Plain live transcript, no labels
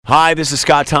Hi, this is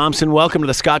Scott Thompson. Welcome to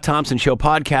the Scott Thompson Show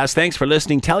podcast. Thanks for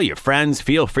listening. Tell your friends.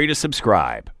 Feel free to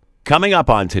subscribe. Coming up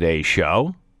on today's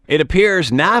show, it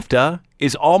appears NAFTA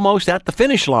is almost at the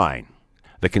finish line.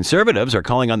 The Conservatives are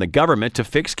calling on the government to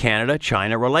fix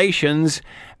Canada-China relations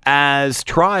as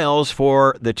trials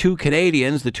for the two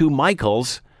Canadians, the two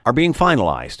Michaels, are being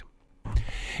finalized.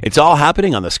 It's all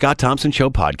happening on the Scott Thompson Show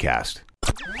podcast.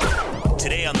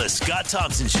 Today on the Scott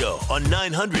Thompson Show on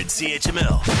 900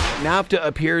 CHML. NAFTA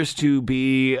appears to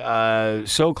be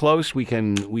so close we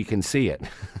can see it.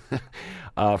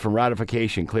 From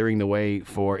ratification, clearing the way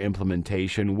for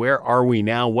implementation. Where are we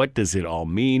now? What does it all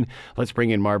mean? Let's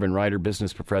bring in Marvin Ryder,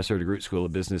 business professor at the Groot School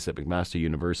of Business at McMaster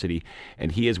University,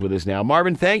 and he is with us now.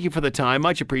 Marvin, thank you for the time.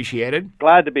 Much appreciated.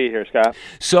 Glad to be here, Scott.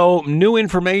 So, new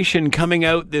information coming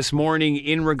out this morning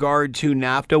in regard to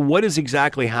NAFTA. What is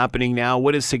exactly happening now?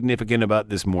 What is significant about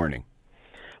this morning?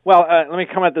 Well, let me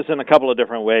come at this in a couple of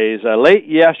different ways. Late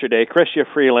yesterday, Chrystia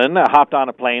Freeland hopped on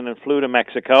a plane and flew to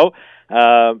Mexico.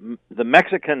 The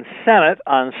Mexican Senate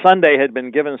on Sunday had been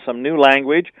given some new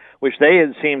language, which they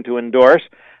had seemed to endorse.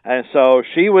 And so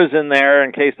she was in there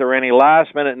in case there were any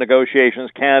last-minute negotiations.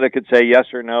 Canada could say yes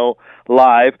or no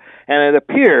live. And it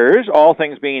appears, all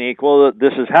things being equal, that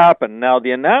this has happened. Now, the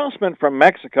announcement from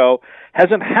Mexico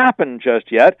hasn't happened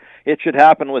just yet. It should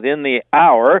happen within the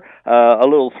hour. A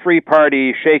little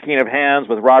three-party shaking of hands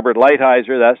with Robert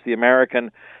Lighthizer, that's the American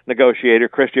negotiator,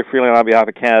 Chrystia Freeland on behalf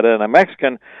of Canada, and a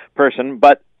Mexican person.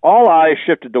 But all eyes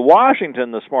shifted to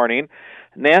Washington this morning.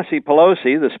 Nancy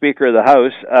Pelosi, the Speaker of the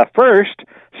House, first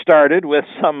started with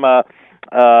some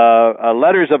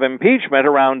letters of impeachment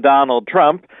around Donald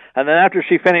Trump, and then after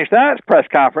she finished that press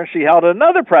conference, she held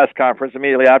another press conference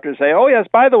immediately after to say, oh yes,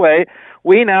 by the way,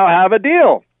 we now have a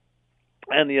deal.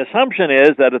 And the assumption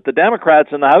is that if the Democrats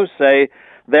in the House say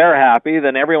they're happy,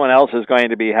 then everyone else is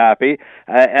going to be happy.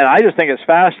 And I just think it's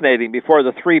fascinating. Before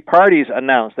the three parties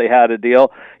announced they had a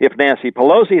deal, if Nancy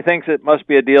Pelosi thinks it must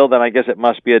be a deal, then I guess it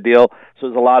must be a deal. So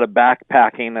there's a lot of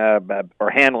backpacking or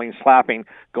handling, slapping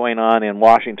going on in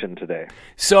Washington today.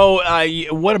 So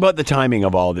what about the timing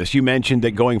of all this? You mentioned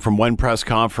that going from one press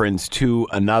conference to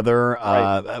another.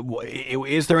 Right.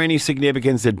 Is there any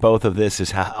significance that both of this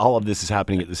is all of this is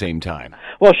happening at the same time?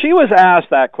 Well, she was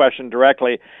asked that question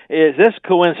directly. Is this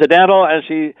coincidental? And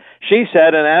she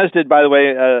said, and as did, by the way,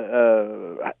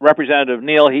 Representative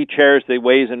Neal, he chairs the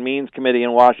Ways and Means Committee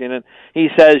in Washington. He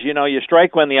says, you know, you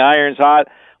strike when the iron's hot.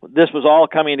 This was all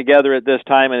coming together at this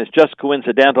time, and it's just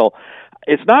coincidental.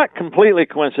 It's not completely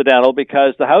coincidental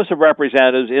because the House of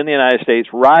Representatives in the United States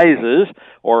rises,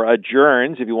 or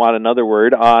adjourns, if you want another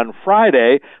word, on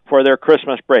Friday for their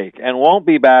Christmas break and won't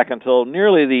be back until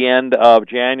nearly the end of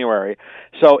January.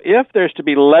 So if there's to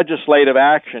be legislative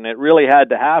action, it really had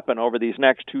to happen over these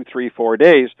next 2, 3, 4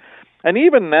 days. And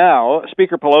even now,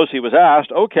 Speaker Pelosi was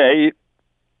asked, okay,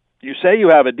 you say you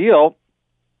have a deal.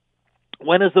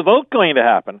 When is the vote going to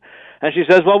happen? And she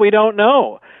says, well, we don't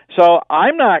know. So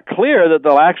I'm not clear that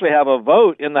they'll actually have a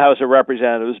vote in the House of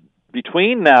Representatives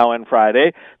between now and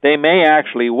Friday. They may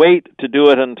actually wait to do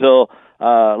it until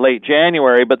late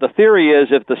January. But the theory is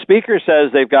if the Speaker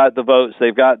says they've got the votes,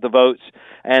 they've got the votes,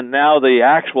 and now the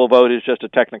actual vote is just a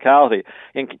technicality.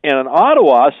 In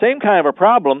Ottawa, same kind of a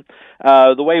problem.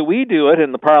 The way we do it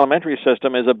in the parliamentary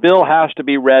system is a bill has to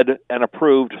be read and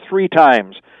approved 3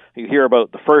 times. You hear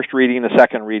about the first reading, the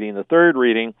second reading, the third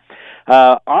reading.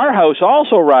 Our House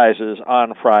also rises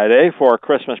on Friday for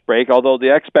Christmas break, although the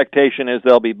expectation is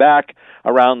they'll be back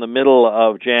around the middle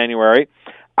of January.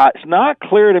 It's not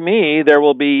clear to me there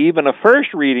will be even a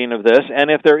first reading of this,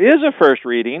 and if there is a first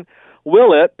reading,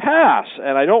 will it pass?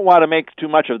 And I don't want to make too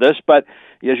much of this, but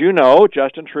as you know,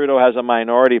 Justin Trudeau has a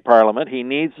minority parliament. He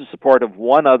needs the support of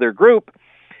one other group.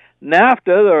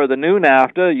 NAFTA, or the new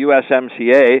NAFTA,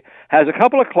 USMCA, has a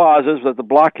couple of clauses that the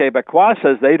Bloc Québécois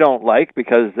says they don't like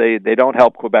because they don't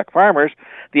help Quebec farmers.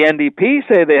 The NDP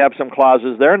say they have some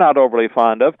clauses they're not overly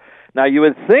fond of. Now, you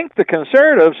would think the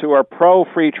Conservatives, who are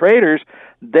pro-free traders,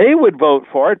 they would vote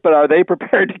for it, but are they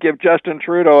prepared to give Justin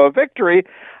Trudeau a victory?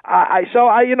 I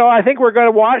think we're going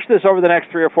to watch this over the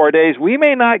next 3 or 4 days. We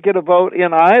may not get a vote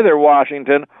in either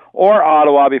Washington or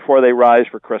Ottawa before they rise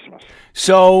for Christmas.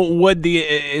 So,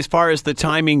 as far as the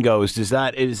timing goes, is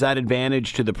that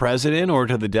advantage to the president or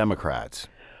to the Democrats?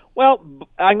 Well,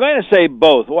 I'm going to say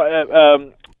both.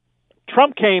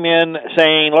 Trump came in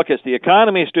saying, look, it's the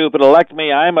economy, stupid, elect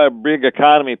me, I'm a big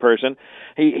economy person.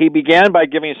 He began by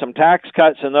giving some tax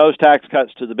cuts, and those tax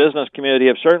cuts to the business community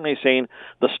have certainly seen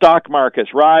the stock markets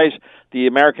rise. The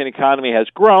American economy has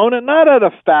grown, and not at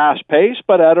a fast pace,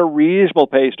 but at a reasonable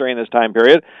pace during this time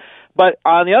period. But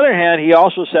on the other hand, he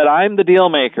also said, I'm the deal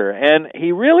maker. And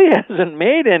he really hasn't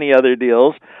made any other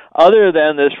deals other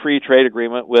than this free trade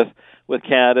agreement with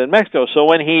Canada and Mexico. So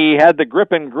when he had the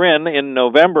grip and grin in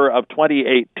November of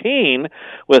 2018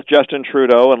 with Justin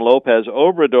Trudeau and Lopez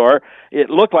Obrador, it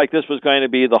looked like this was going to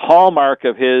be the hallmark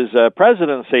of his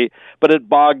presidency, but it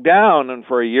bogged down, and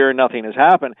for a year nothing has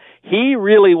happened. He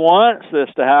really wants this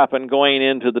to happen going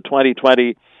into the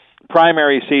 2020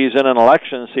 primary season and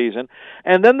election season.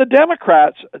 And then the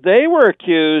Democrats, they were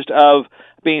accused of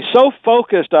being so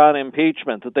focused on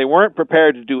impeachment that they weren't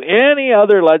prepared to do any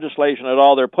other legislation at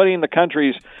all. They're putting the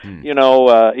country's,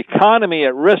 economy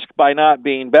at risk by not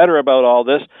being better about all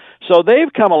this. So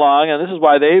they've come along, and this is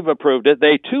why they've approved it.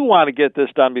 They, too, want to get this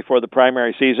done before the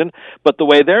primary season, but the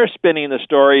way they're spinning the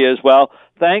story is, well,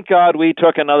 thank God we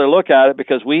took another look at it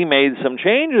because we made some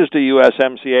changes to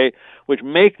USMCA which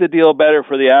make the deal better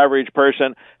for the average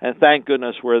person, and thank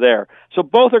goodness we're there. So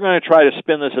both are going to try to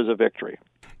spin this as a victory.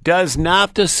 Does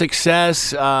NAFTA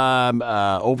success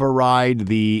override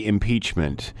the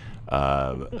impeachment?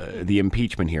 The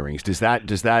impeachment hearings, do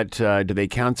they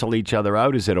cancel each other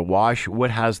out? Is it a wash?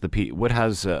 What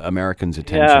has Americans'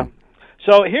 attention? Yeah.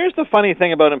 So here's the funny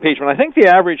thing about impeachment. I think the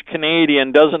average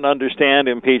Canadian doesn't understand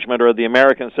impeachment or the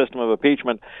American system of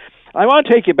impeachment. I want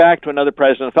to take you back to another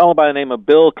president, a fellow by the name of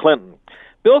Bill Clinton.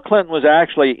 Bill Clinton was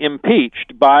actually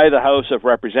impeached by the House of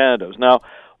Representatives. Now,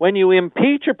 when you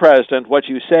impeach a president, what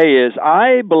you say is,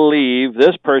 I believe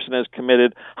this person has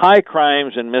committed high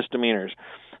crimes and misdemeanors.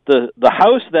 The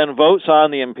House then votes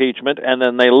on the impeachment, and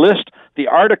then they list the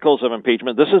articles of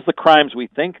impeachment. This is the crimes we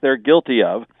think they're guilty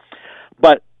of.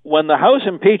 But when the House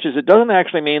impeaches, it doesn't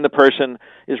actually mean the person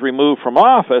is removed from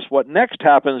office. What next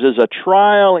happens is a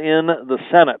trial in the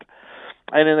Senate.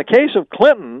 And in the case of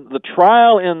Clinton, the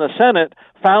trial in the Senate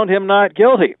found him not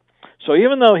guilty. So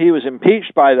even though he was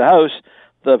impeached by the House,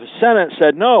 the Senate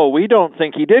said, no, we don't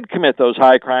think he did commit those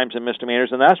high crimes and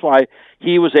misdemeanors, and that's why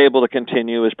he was able to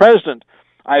continue as president.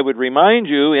 I would remind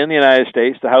you, in the United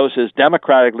States, the House is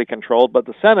democratically controlled, but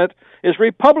the Senate is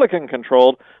Republican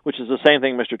controlled, which is the same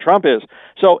thing Mr. Trump is.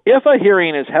 So if a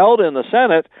hearing is held in the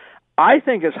Senate, I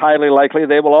think it's highly likely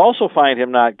they will also find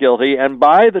him not guilty, and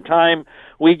by the time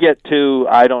we get to,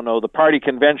 the party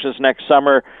conventions next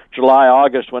summer, July,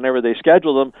 August, whenever they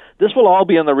schedule them, this will all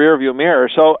be in the rearview mirror.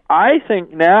 So I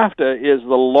think NAFTA is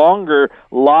the longer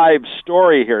live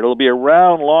story here. It'll be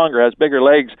around longer, has bigger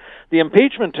legs. The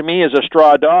impeachment, to me, is a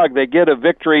straw dog. They get a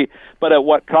victory, but at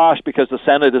what cost? Because the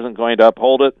Senate isn't going to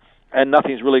uphold it, and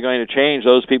nothing's really going to change.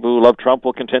 Those people who love Trump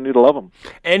will continue to love him.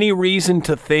 Any reason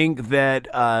to think that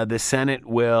the Senate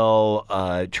will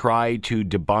try to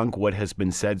debunk what has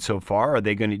been said so far? Are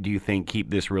they going to, do you think, keep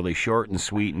this really short and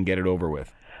sweet and get it over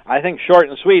with? I think short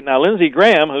and sweet. Now, Lindsey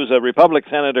Graham, who's a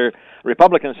Republican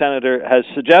senator, has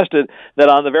suggested that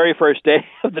on the very first day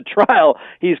of the trial,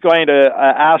 he's going to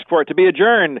ask for it to be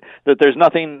adjourned, that there's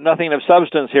nothing of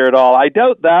substance here at all. I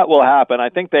doubt that will happen. I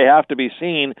think they have to be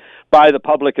seen by the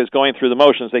public as going through the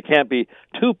motions. They can't be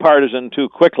too partisan too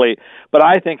quickly, but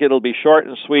I think it'll be short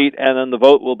and sweet, and then the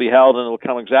vote will be held, and it'll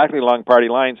come exactly along party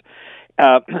lines.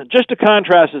 Just to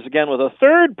contrast this again with a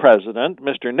third president,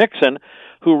 Mr. Nixon,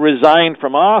 who resigned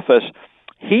from office,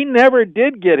 he never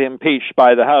did get impeached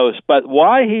by the House, but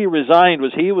why he resigned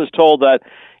was he was told that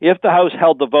if the House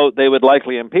held the vote, they would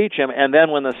likely impeach him, and then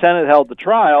when the Senate held the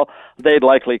trial, they'd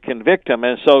likely convict him.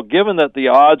 And so given that the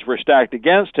odds were stacked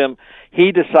against him,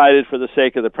 he decided for the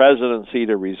sake of the presidency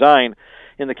to resign.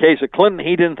 In the case of Clinton,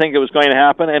 he didn't think it was going to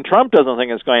happen, and Trump doesn't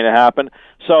think it's going to happen.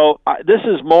 So this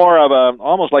is more of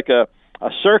almost like a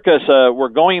circus. We're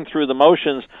going through the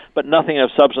motions, but nothing of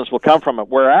substance will come from it.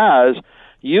 Whereas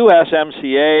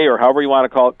USMCA, or however you want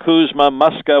to call it, CUSMA,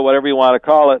 MUSCA, whatever you want to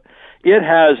call it, it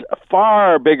has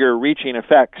far bigger reaching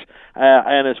effects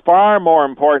and is far more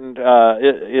important.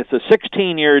 It's a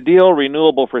 16-year deal,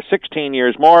 renewable for 16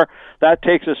 years more. That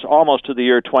takes us almost to the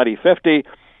year 2050.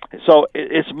 So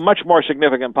it's much more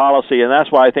significant policy, and that's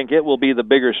why I think it will be the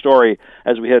bigger story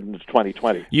as we head into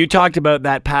 2020. You talked about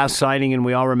that past signing, and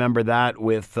we all remember that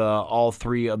with all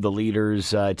three of the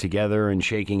leaders together and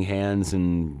shaking hands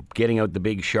and getting out the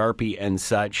big Sharpie and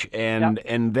such, and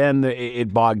then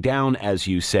it bogged down, as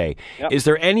you say. Yep. Is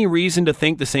there any reason to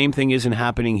think the same thing isn't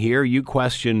happening here? You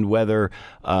questioned whether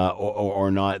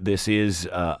or not this is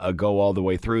a go all the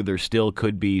way through. There still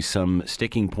could be some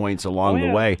sticking points along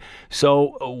the way.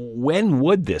 So when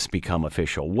would this become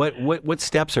official? What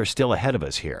steps are still ahead of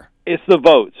us here? It's the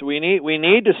votes. We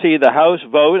need to see the House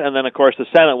vote, and then, of course, the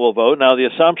Senate will vote. Now, the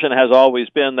assumption has always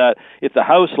been that if the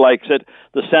House likes it,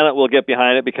 the Senate will get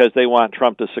behind it because they want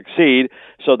Trump to succeed.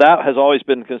 So that has always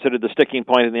been considered the sticking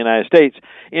point in the United States.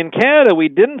 In Canada, we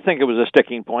didn't think it was a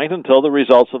sticking point until the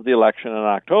results of the election in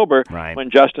October, right, when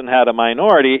Justin had a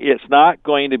minority. It's not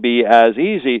going to be as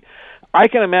easy. I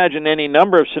can imagine any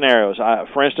number of scenarios.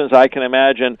 For instance, I can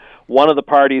imagine one of the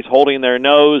parties holding their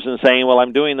nose and saying, well,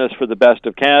 I'm doing this for the best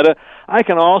of Canada. I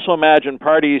can also imagine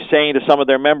parties saying to some of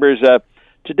their members,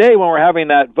 today when we're having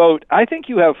that vote, I think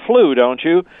you have flu, don't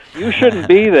you? You shouldn't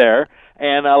be there.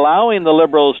 And allowing the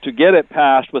Liberals to get it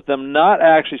passed with them not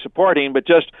actually supporting, but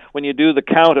just when you do the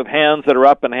count of hands that are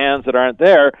up and hands that aren't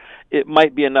there, it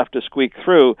might be enough to squeak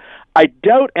through. I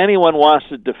doubt anyone wants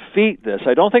to defeat this.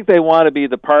 I don't think they want to be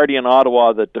the party in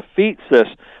Ottawa that defeats this,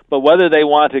 but whether they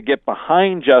want to get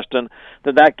behind Justin,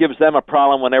 that gives them a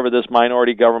problem whenever this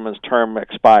minority government's term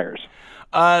expires.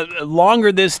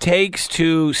 Longer this takes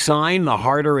to sign, the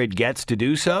harder it gets to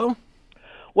do so?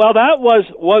 Well, that was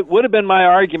what would have been my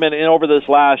argument over this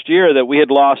last year, that we had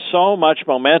lost so much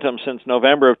momentum since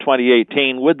November of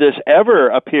 2018. Would this ever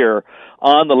appear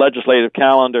on the legislative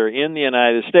calendar in the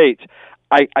United States?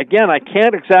 I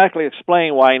can't exactly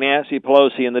explain why Nancy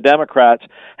Pelosi and the Democrats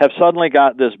have suddenly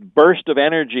got this burst of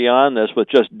energy on this with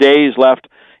just days left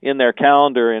in their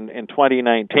calendar in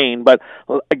 2019. But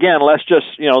again, let's just,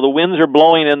 the winds are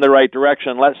blowing in the right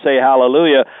direction. Let's say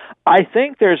hallelujah. I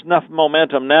think there's enough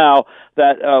momentum now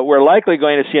that we're likely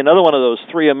going to see another one of those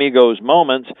Three Amigos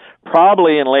moments,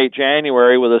 probably in late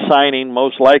January, with a signing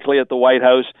most likely at the White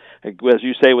House, as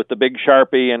you say, with the big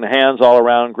Sharpie and hands all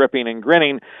around gripping and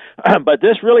grinning. But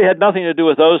this really had nothing to do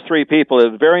with those three people.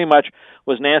 It very much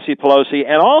was Nancy Pelosi,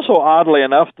 and also, oddly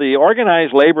enough, the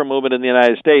organized labor movement in the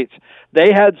United States.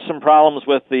 They had some problems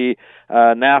with the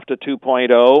NAFTA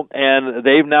 2.0, and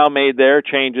they've now made their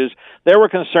changes. They were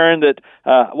concerned that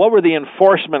what were the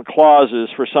enforcement clauses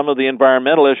for some of the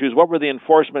environmental issues? What were the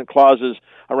enforcement clauses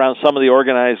around some of the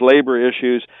organized labor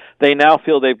issues? They now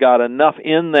feel they've got enough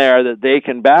in there that they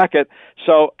can back it.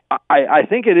 So I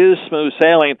think it is smooth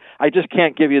sailing. I just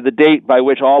can't give you the date by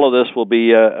which all of this will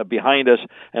be behind us,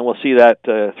 and we'll see that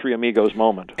Three Amigos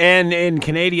moment. And in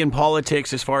Canadian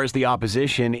politics, as far as the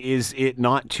opposition, is it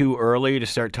not too early to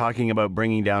start talking about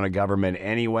bringing down a government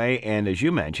anyway? And as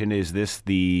you mentioned, is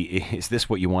this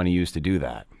what you want to use to do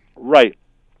that? Right.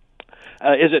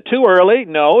 Is it too early?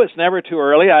 No, it's never too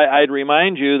early. I'd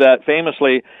remind you that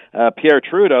famously Pierre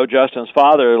Trudeau, Justin's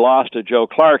father, lost to Joe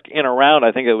Clark in around,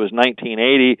 I think it was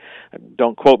 1980.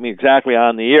 Don't quote me exactly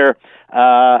on the year.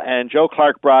 And Joe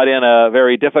Clark brought in a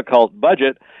very difficult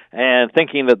budget, and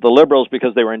thinking that the Liberals,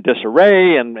 because they were in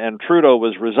disarray and Trudeau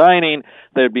was resigning,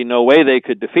 there'd be no way they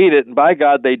could defeat it. And by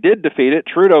God, they did defeat it.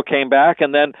 Trudeau came back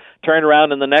and then turned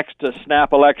around in the next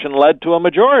snap election, led to a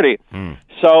majority.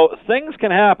 So things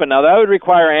can happen. Now, that would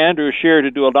require Andrew Scheer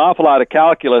to do an awful lot of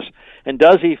calculus. And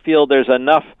does he feel there's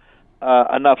enough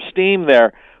steam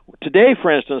there? Today,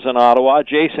 for instance, in Ottawa,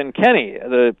 Jason Kenney,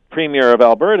 the Premier of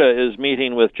Alberta, is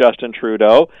meeting with Justin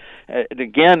Trudeau.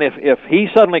 Again, if he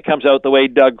suddenly comes out the way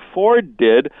Doug Ford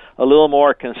did, a little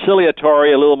more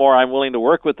conciliatory, a little more I'm willing to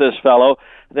work with this fellow,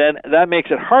 then that makes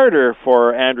it harder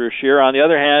for Andrew Scheer. On the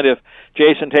other hand, if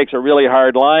Jason takes a really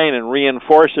hard line and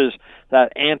reinforces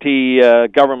that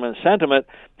anti-government sentiment,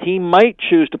 he might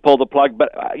choose to pull the plug.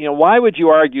 But why would you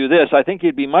argue this? I think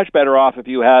you'd be much better off if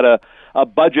you had a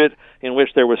budget in which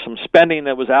there was some spending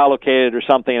that was allocated or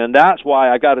something, and that's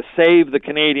why I got to save the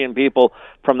Canadian people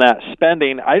from that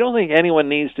spending. I don't think anyone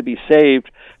needs to be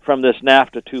saved from this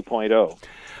NAFTA 2.0.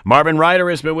 Marvin Ryder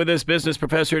has been with us, business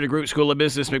professor at DeGroote School of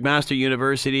Business, McMaster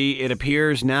University. It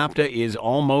appears NAFTA is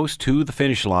almost to the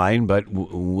finish line, but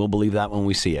we'll believe that when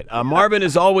we see it. Marvin,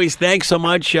 as always, thanks so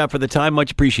much for the time.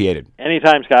 Much appreciated.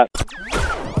 Anytime, Scott.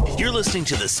 You're listening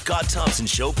to the Scott Thompson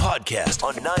Show podcast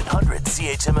on 900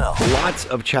 CHML. Lots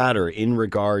of chatter in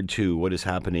regard to what is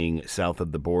happening south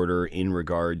of the border, in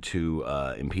regard to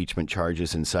impeachment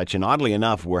charges and such. And oddly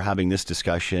enough, we're having this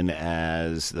discussion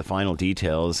as the final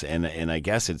details, and I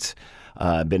guess it's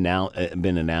been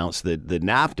announced that the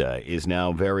NAFTA is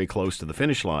now very close to the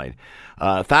finish line.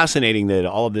 Fascinating that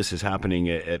all of this is happening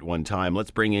at one time.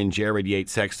 Let's bring in Jared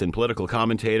Yates Sexton, political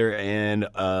commentator and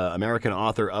American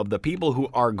author of The People Who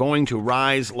Are Going to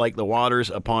Rise Like the Waters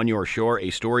Upon Your Shore,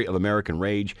 a story of American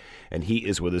rage. And he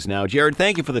is with us now. Jared,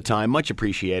 thank you for the time. Much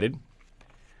appreciated.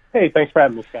 Hey, thanks for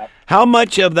having me, Scott. How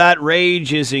much of that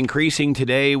rage is increasing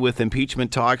today with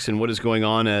impeachment talks, and what is going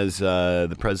on as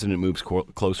the president moves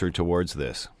closer towards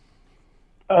this?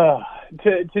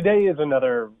 Today is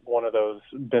another one of of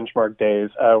those benchmark days.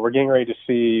 We're getting ready to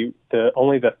see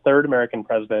only the third American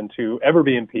president to ever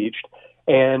be impeached,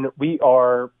 and we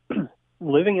are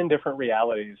living in different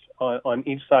realities on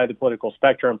each side of the political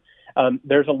spectrum.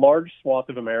 There's a large swath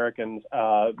of Americans,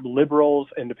 liberals,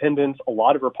 independents, a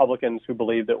lot of Republicans who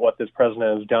believe that what this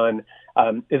president has done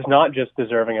is not just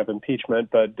deserving of impeachment,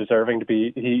 but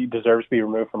he deserves to be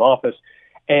removed from office.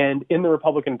 And in the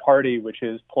Republican Party, which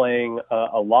is playing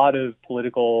a lot of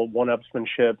political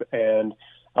one-upsmanship and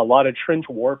a lot of trench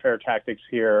warfare tactics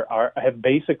here, have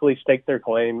basically staked their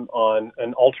claim on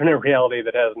an alternate reality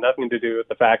that has nothing to do with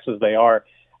the facts as they are.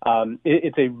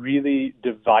 It's a really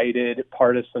divided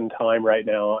partisan time right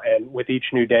now, and with each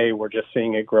new day, we're just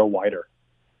seeing it grow wider.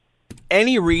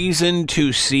 Any reason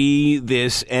to see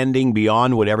this ending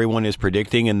beyond what everyone is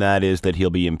predicting, and that is that he'll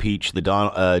be impeached,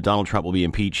 Donald Trump will be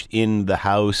impeached in the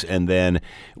House and then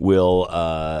will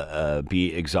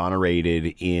be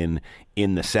exonerated in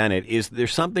the Senate? Is there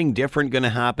something different going to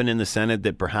happen in the Senate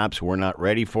that perhaps we're not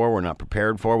ready for, we're not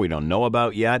prepared for, we don't know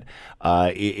about yet?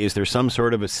 Is there some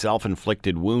sort of a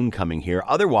self-inflicted wound coming here?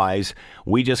 Otherwise,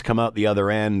 we just come out the other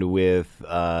end with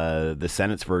the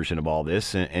Senate's version of all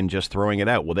this and just throwing it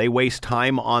out. Will they waste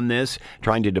time on this,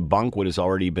 trying to debunk what has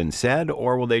already been said,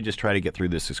 or will they just try to get through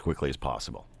this as quickly as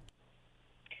possible?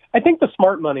 I think the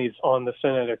smart money's on the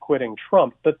Senate acquitting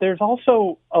Trump, but there's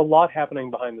also a lot happening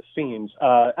behind the scenes.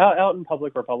 Out in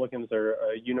public, Republicans are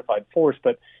a unified force,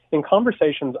 but in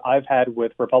conversations I've had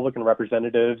with Republican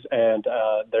representatives and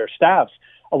their staffs,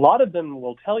 a lot of them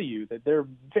will tell you that they're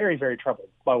very, very troubled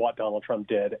by what Donald Trump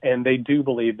did, and they do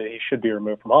believe that he should be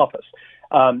removed from office.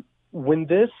 When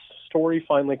this story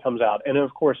finally comes out, and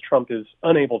of course Trump is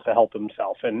unable to help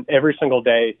himself, and every single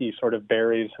day he sort of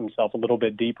buries himself a little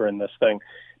bit deeper in this thing.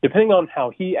 Depending on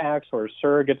how he acts or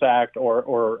surrogates act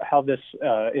or how this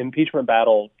impeachment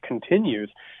battle continues,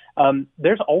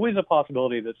 there's always a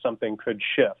possibility that something could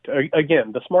shift.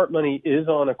 Again, the smart money is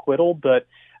on acquittal, but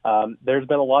there's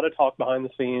been a lot of talk behind the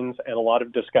scenes and a lot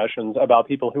of discussions about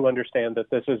people who understand that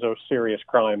this is a serious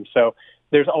crime. So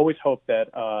there's always hope that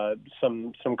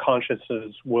some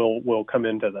consciences will come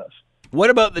into this. What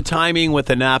about the timing with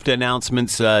the NAFTA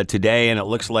announcements today? And it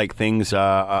looks like things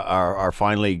are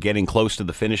finally getting close to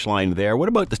the finish line there. What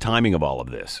about the timing of all of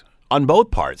this on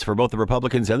both parts, for both the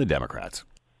Republicans and the Democrats?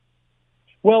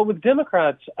 Well, with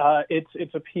Democrats,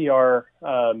 it's a PR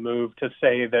move to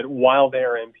say that while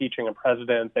they're impeaching a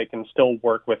president, they can still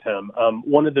work with him.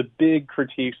 One of the big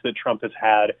critiques that Trump has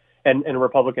had, and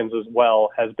Republicans as well,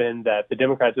 has been that the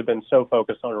Democrats have been so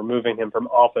focused on removing him from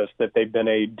office that they've been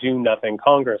a do-nothing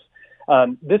Congress.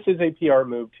 This is a PR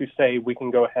move to say we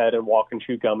can go ahead and walk and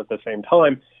chew gum at the same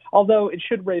time, although it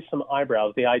should raise some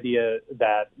eyebrows, the idea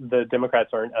that the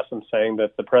Democrats are in essence saying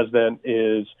that the president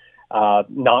is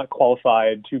not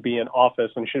qualified to be in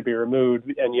office and should be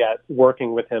removed, and yet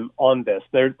working with him on this.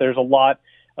 There's a lot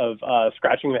of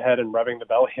scratching the head and rubbing the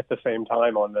belly at the same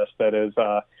time on this that is,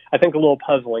 I think, a little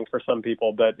puzzling for some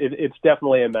people, but it's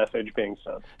definitely a message being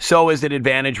sent. So is it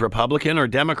advantage Republican or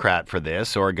Democrat for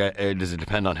this, or does it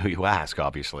depend on who you ask,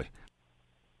 obviously?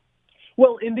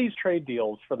 Well, in these trade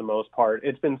deals, for the most part,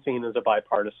 it's been seen as a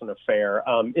bipartisan affair.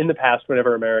 In the past,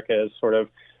 whenever America has sort of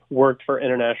worked for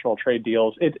international trade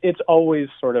deals, it's always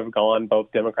sort of gone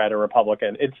both Democrat and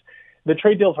Republican. The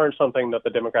trade deals aren't something that the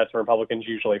Democrats and Republicans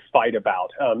usually fight about.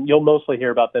 You'll mostly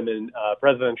hear about them in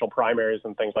presidential primaries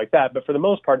and things like that. But for the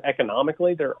most part,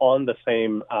 economically, they're on the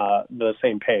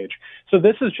same page. So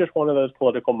this is just one of those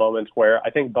political moments where I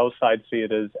think both sides see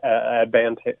it as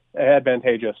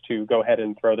advantageous to go ahead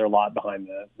and throw their lot behind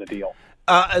the deal.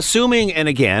 Assuming, and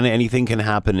again, anything can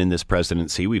happen in this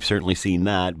presidency, we've certainly seen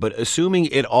that, but assuming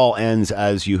it all ends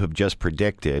as you have just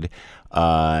predicted,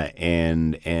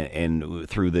 and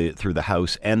through the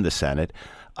House and the Senate,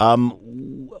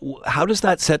 how does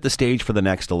that set the stage for the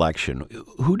next election?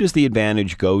 Who does the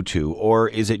advantage go to, or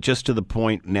is it just to the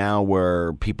point now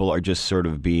where people are just sort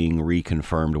of being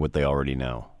reconfirmed what they already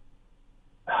know?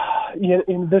 Yeah,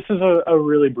 and this is a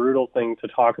really brutal thing to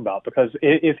talk about, because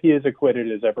if he is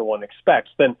acquitted, as everyone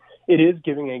expects, then it is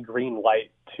giving a green light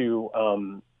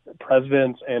to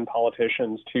presidents and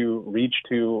politicians to reach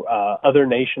to other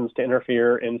nations to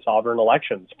interfere in sovereign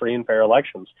elections, free and fair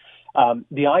elections.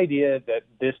 The idea that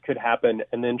this could happen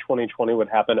and then 2020 would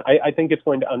happen, I think it's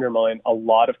going to undermine a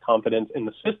lot of confidence in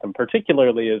the system,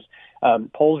 particularly as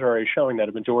polls are already showing that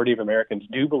a majority of Americans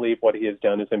do believe what he has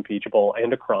done is impeachable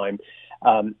and a crime.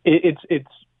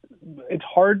 It's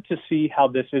hard to see how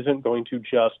this isn't going to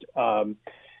just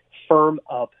firm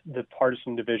up the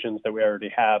partisan divisions that we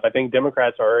already have. I think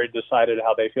Democrats are already decided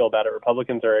how they feel about it.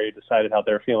 Republicans are already decided how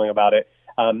they're feeling about it.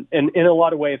 And in a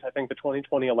lot of ways, I think the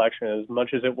 2020 election, as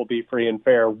much as it will be free and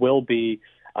fair, will be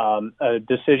a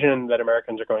decision that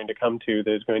Americans are going to come to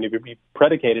that is going to be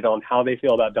predicated on how they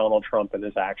feel about Donald Trump and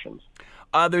his actions.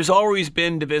 There's always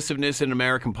been divisiveness in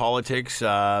American politics.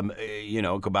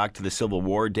 Go back to the Civil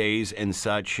War days and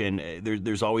such, and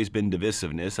there's always been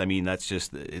divisiveness. I mean, that's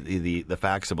just the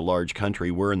facts of a large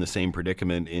country. We're in the same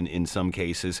predicament in some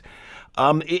cases.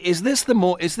 Is this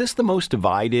the most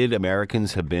divided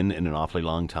Americans have been in an awfully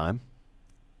long time?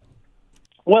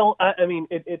 Well, I mean,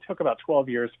 it took about 12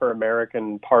 years for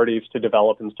American parties to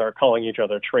develop and start calling each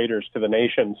other traitors to the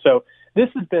nation. So this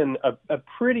has been a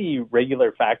pretty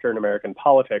regular factor in American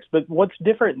politics. But what's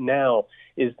different now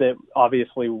is that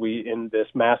obviously we, in this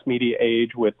mass media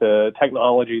age with the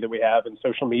technology that we have and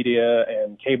social media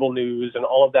and cable news and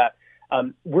all of that,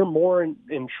 we're more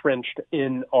entrenched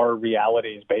in our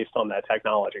realities based on that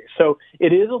technology. So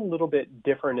it is a little bit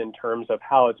different in terms of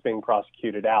how it's being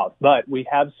prosecuted out. But we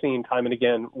have seen time and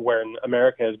again when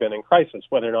America has been in crisis,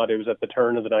 whether or not it was at the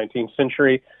turn of the 19th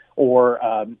century or,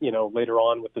 later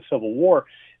on with the Civil War,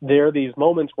 there are these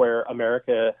moments where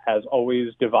America has always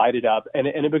divided up and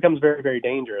it becomes very, very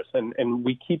dangerous. And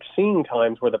we keep seeing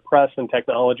times where the press and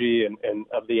technology and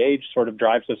of the age sort of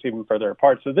drives us even further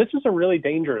apart. So this is a really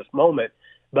dangerous moment.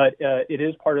 But it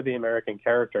is part of the American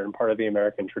character and part of the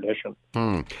American tradition.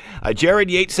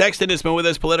 Jared Yates Sexton has been with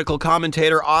us, political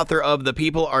commentator, author of The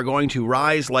People Are Going to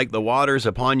Rise Like the Waters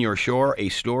Upon Your Shore, a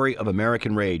story of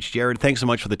American rage. Jared, thanks so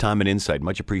much for the time and insight.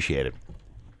 Much appreciated.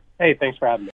 Hey, thanks for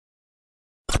having me.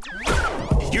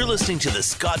 You're listening to the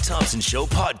Scott Thompson Show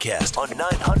podcast on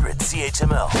 900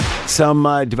 CHML. Some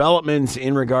developments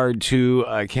in regard to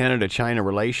Canada-China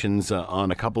relations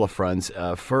on a couple of fronts.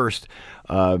 First,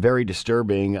 very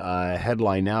disturbing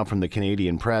headline now from the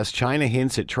Canadian press. China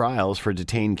hints at trials for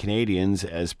detained Canadians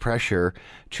as pressure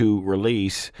to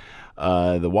release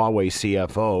the Huawei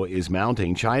CFO is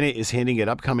mounting. China is hinting at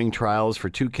upcoming trials for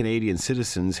two Canadian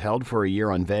citizens held for a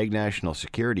year on vague national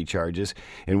security charges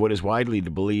in what is widely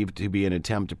believed to be an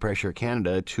attempt to pressure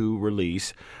Canada to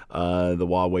release the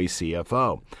Huawei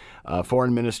CFO. A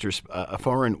foreign minister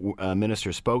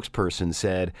spokesperson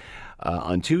said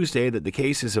on Tuesday that the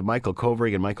cases of Michael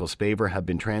Kovrig and Michael Spavor have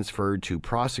been transferred to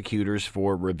prosecutors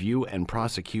for review and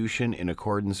prosecution in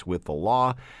accordance with the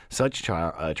law. Such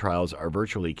trials are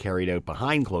virtually carried out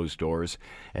behind closed doors,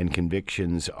 and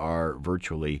convictions are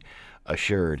virtually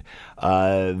assured.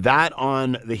 That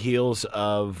on the heels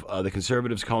of the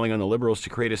Conservatives calling on the Liberals to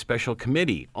create a special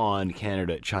committee on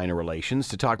Canada-China relations.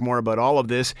 To talk more about all of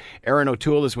this, Erin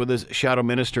O'Toole is with us, Shadow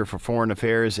Minister for Foreign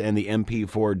Affairs and the MP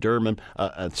for Durham,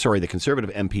 the Conservative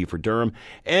MP for Durham,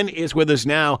 and is with us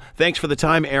now. Thanks for the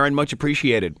time, Erin. Much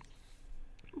appreciated.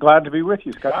 Glad to be with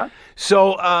you, Scott.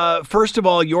 So, first of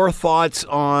all, your thoughts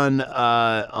on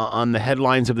the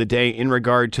headlines of the day in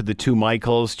regard to the two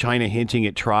Michaels, China hinting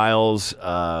at trials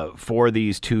for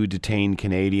these two detained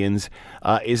Canadians.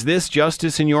 Is this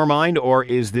justice in your mind, or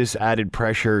is this added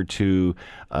pressure to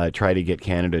try to get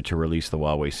Canada to release the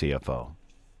Huawei CFO?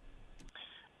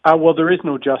 Well, there is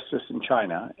no justice in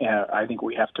China. I think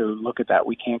we have to look at that.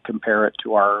 We can't compare it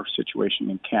to our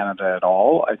situation in Canada at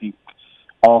all. I think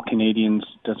all Canadians,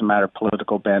 doesn't matter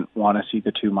political bent, want to see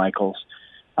the two Michaels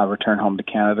return home to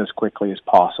Canada as quickly as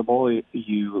possible.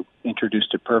 You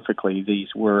introduced it perfectly. These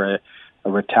were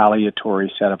a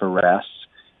retaliatory set of arrests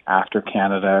after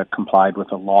Canada complied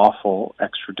with a lawful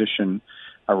extradition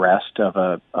arrest of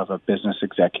a business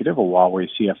executive, a Huawei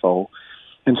CFO.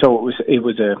 And so it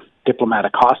was a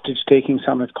diplomatic hostage taking,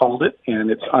 some have called it,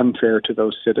 and it's unfair to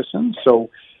those citizens.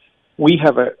 So we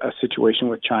have a situation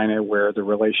with China where the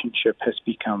relationship has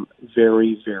become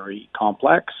very, very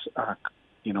complex.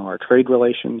 Our trade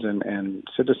relations and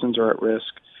citizens are at risk.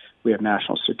 We have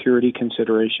national security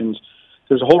considerations.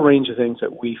 There's a whole range of things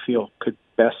that we feel could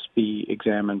best be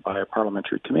examined by a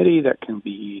parliamentary committee that can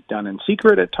be done in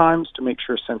secret at times to make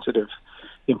sure sensitive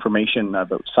information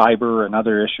about cyber and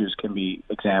other issues can be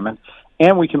examined.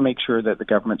 And we can make sure that the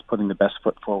government's putting the best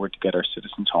foot forward to get our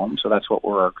citizens home. So that's what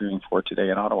we're arguing for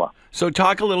today in Ottawa. So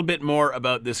talk a little bit more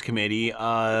about this committee.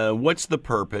 What's the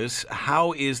purpose?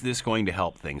 How is this going to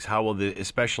help things? How will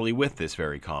especially with this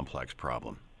very complex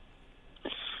problem?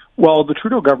 Well, the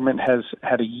Trudeau government has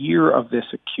had a year of this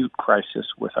acute crisis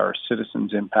with our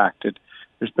citizens impacted.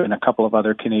 There's been a couple of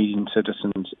other Canadian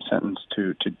citizens sentenced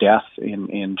to death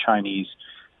in Chinese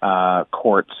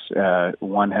courts.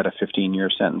 One had a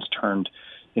 15-year sentence turned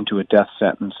into a death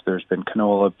sentence. There's been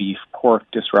canola, beef, pork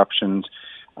disruptions,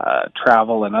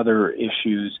 travel and other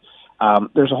issues.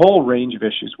 There's a whole range of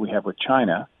issues we have with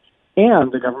China.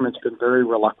 And the government's been very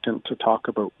reluctant to talk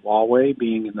about Huawei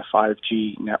being in the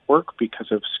 5G network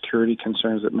because of security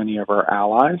concerns that many of our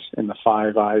allies in the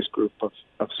Five Eyes group of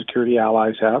security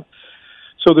allies have.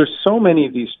 So there's so many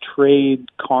of these trade,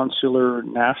 consular,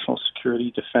 national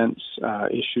security, defense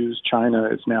issues. China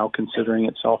is now considering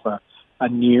itself a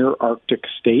near Arctic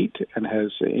state and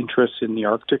has interests in the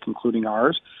Arctic, including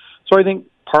ours. So I think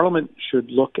Parliament should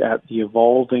look at the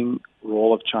evolving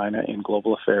role of China in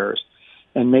global affairs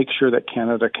and make sure that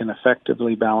Canada can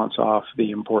effectively balance off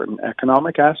the important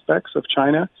economic aspects of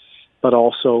China, but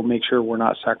also make sure we're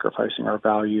not sacrificing our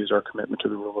values, our commitment to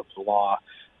the rule of the law,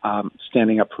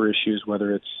 standing up for issues,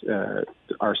 whether it's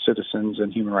our citizens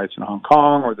and human rights in Hong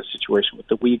Kong or the situation with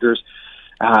the Uyghurs.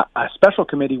 A special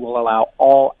committee will allow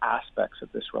all aspects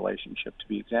of this relationship to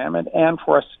be examined and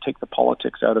for us to take the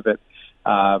politics out of it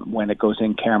when it goes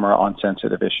in camera on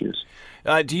sensitive issues.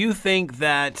 Do you think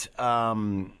that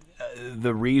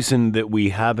the reason that we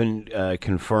haven't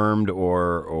confirmed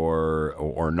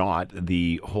or not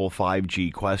the whole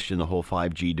 5G question, the whole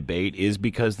 5G debate, is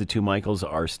because the two Michaels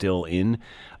are still in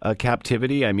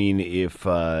captivity? I mean, if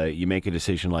you make a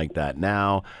decision like that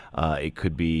now, it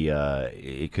could be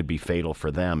fatal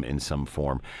for them in some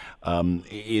form. Do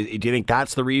you think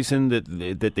that's the reason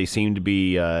that they seem to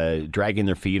be dragging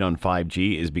their feet on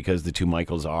 5G, is because the two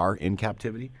Michaels are in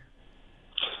captivity?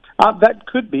 That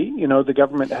could be. You know, the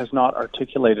government has not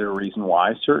articulated a reason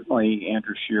why. Certainly,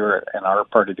 Andrew Scheer and our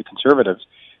party, the Conservatives,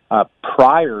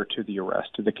 prior to the arrest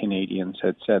of the Canadians,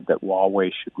 had said that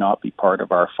Huawei should not be part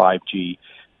of our 5G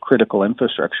critical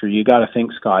infrastructure. You got to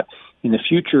think, Scott, in the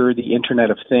future, the Internet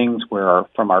of Things,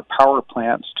 from our power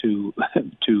plants to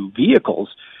vehicles,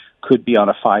 could be on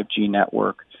a 5G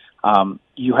network.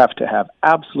 You have to have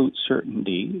absolute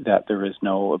certainty that there is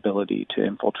no ability to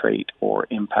infiltrate or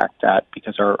impact that,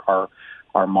 because our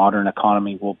modern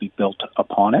economy will be built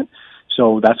upon it.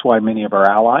 So that's why many of our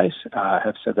allies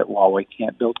have said that Huawei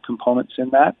can't build components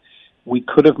in that. We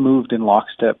could have moved in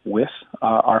lockstep with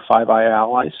our Five Eye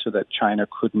allies so that China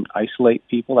couldn't isolate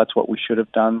people. That's what we should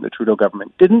have done. The Trudeau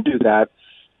government didn't do that.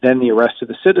 Then the arrest of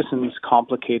the citizens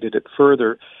complicated it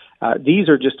further. These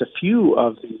are just a few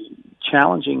of the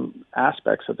challenging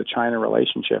aspects of the China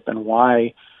relationship, and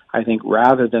why I think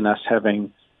rather than us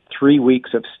having 3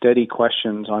 weeks of steady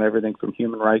questions on everything from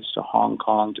human rights to Hong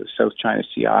Kong to South China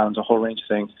Sea Islands, a whole range of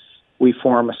things, we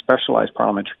form a specialized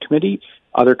parliamentary committee.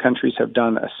 Other countries have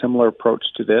done a similar approach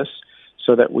to this,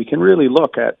 so that we can really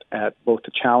look at both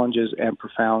the challenges and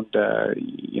profound,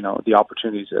 the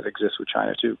opportunities that exist with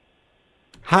China too.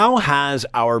 How has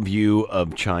our view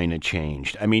of China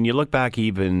changed? I mean, you look back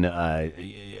even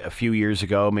a few years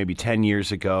ago, maybe 10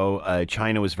 years ago,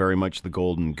 China was very much the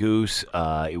golden goose.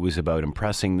 It was about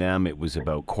impressing them. It was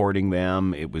about courting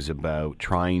them. It was about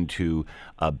trying to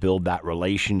build that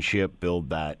relationship, build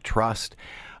that trust.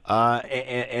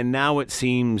 And now it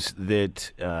seems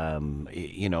that,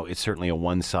 it's certainly a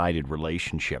one-sided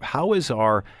relationship. How is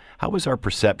our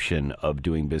perception of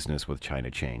doing business with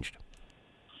China changed?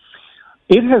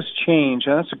 It has changed,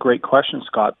 and that's a great question,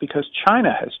 Scott, because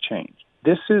China has changed.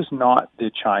 This is not the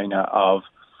China of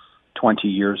 20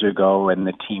 years ago and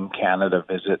the Team Canada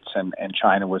visits and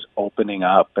China was opening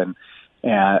up. And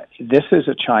this is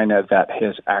a China that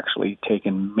has actually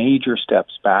taken major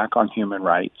steps back on human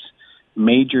rights,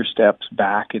 major steps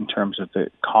back in terms of the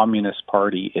Communist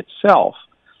Party itself,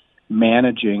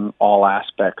 managing all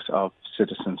aspects of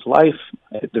citizens' life.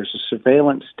 There's a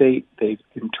surveillance state. They've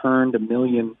interned 1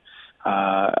 million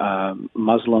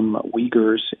Muslim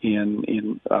Uyghurs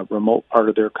in a remote part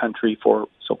of their country for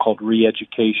so-called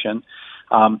re-education.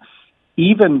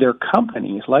 Even their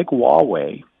companies, like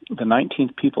Huawei, the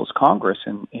 19th People's Congress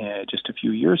just a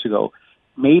few years ago,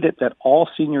 made it that all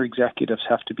senior executives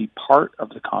have to be part of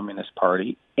the Communist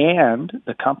Party, and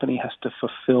the company has to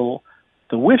fulfill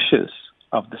the wishes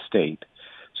of the state.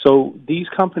 So these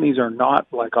companies are not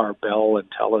like our Bell and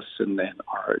Telus and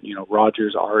our,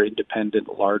 Rogers, are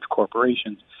independent large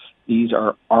corporations. These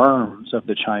are arms of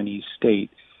the Chinese state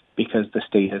because the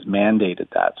state has mandated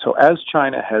that. So as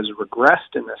China has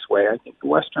regressed in this way, I think the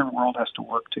Western world has to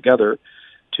work together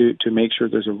to make sure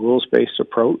there's a rules-based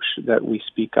approach, that we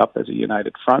speak up as a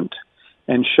united front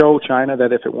and show China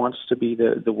that if it wants to be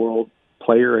the world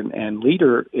player and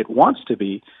leader it wants to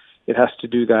be, it has to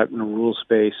do that in a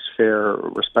rules-based, fair,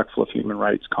 respectful of human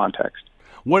rights context.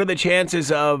 What are the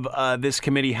chances of this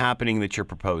committee happening that you're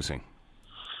proposing?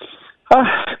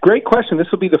 Great question. This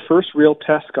will be the first real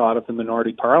test, Scott, of the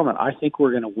minority parliament. I think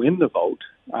we're going to win the vote.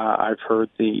 I've heard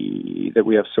that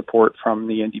we have support from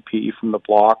the NDP, from the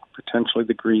Bloc, potentially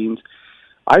the Greens.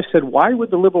 I've said, why would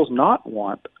the Liberals not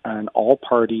want an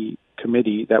all-party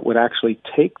committee that would actually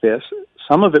take this.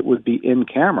 Some of it would be in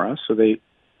camera, so they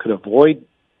could avoid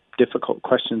difficult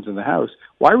questions in the House.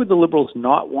 Why would the Liberals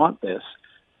not want this,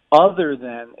 other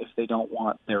than if they don't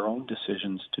want their own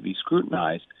decisions to be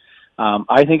scrutinized?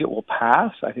 I think it will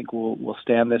pass. I think we'll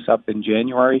stand this up in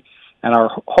January, and our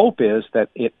hope is that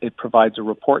it provides a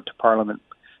report to Parliament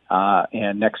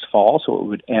and next fall, so it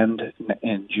would end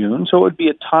in June. So it would be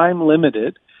a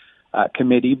time-limited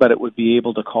committee, but it would be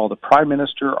able to call the Prime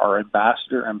Minister, our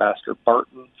Ambassador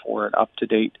Barton, for an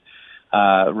up-to-date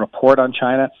report on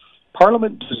China.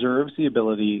 Parliament deserves the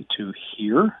ability to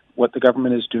hear what the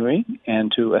government is doing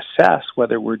and to assess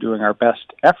whether we're doing our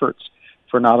best efforts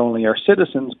for not only our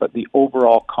citizens, but the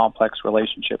overall complex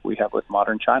relationship we have with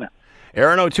modern China.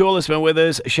 Erin O'Toole has been with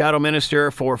us, Shadow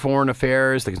Minister for Foreign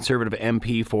Affairs, the Conservative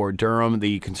MP for Durham.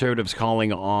 The Conservatives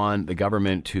calling on the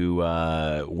government to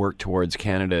work towards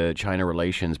Canada-China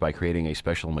relations by creating a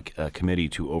special committee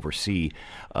to oversee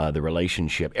the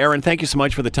relationship. Erin, thank you so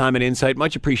much for the time and insight.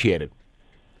 Much appreciated.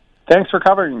 Thanks for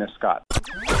covering this, Scott.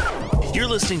 You're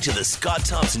listening to the Scott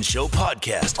Thompson Show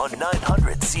podcast on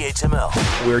 900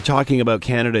 CHML. We're talking about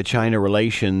Canada-China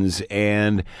relations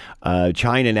and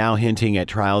China now hinting at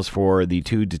trials for the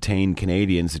two detained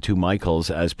Canadians, the two Michaels,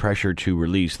 as pressure to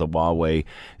release the Huawei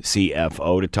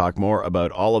CFO. To talk more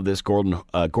about all of this, Gordon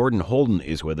Holden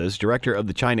is with us, Director of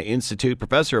the China Institute,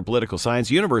 Professor of Political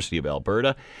Science, University of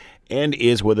Alberta, and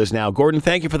is with us now. Gordon,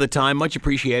 thank you for the time. Much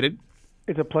appreciated.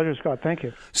 It's a pleasure, Scott. Thank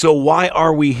you. So why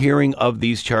are we hearing of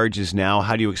these charges now?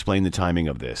 How do you explain the timing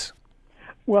of this?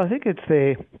 Well, I think it's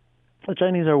the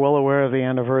Chinese are well aware of the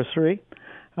anniversary.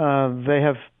 They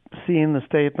have seen the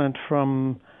statement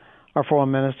from our foreign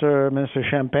minister, Minister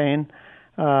Champagne,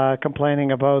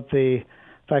 complaining about the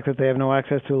fact that they have no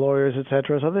access to lawyers,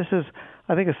 etc. So this is,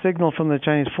 I think, a signal from the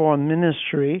Chinese Foreign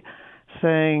Ministry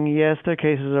saying, yes, their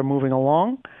cases are moving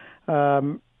along.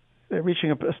 They're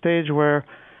reaching a stage where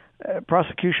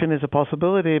prosecution is a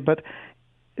possibility, but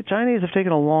the Chinese have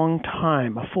taken a long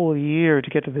time, a full year, to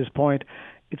get to this point.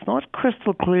 It's not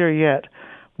crystal clear yet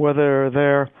whether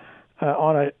they're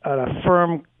on a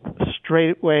firm,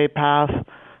 straightway path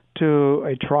to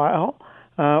a trial,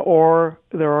 or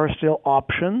there are still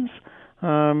options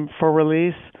for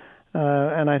release,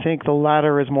 and I think the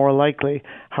latter is more likely.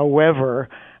 However,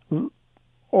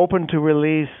 open to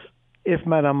release if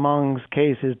Madame Meng's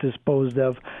case is disposed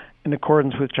of in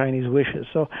accordance with Chinese wishes.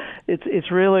 So it's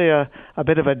really a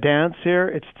bit of a dance here.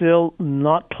 It's still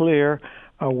not clear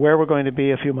where we're going to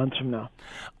be a few months from now.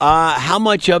 How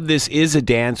much of this is a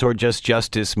dance or just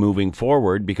justice moving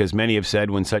forward? Because many have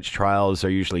said when such trials are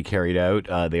usually carried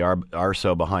out, they are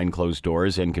so behind closed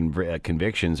doors and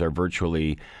convictions are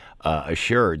virtually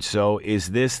assured. So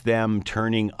is this them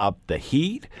turning up the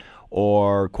heat?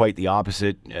 Or quite the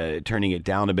opposite, turning it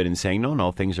down a bit and saying,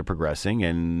 no, things are progressing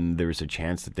and there's a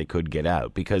chance that they could get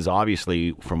out? Because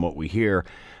obviously, from what we hear,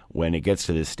 when it gets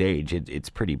to this stage, it's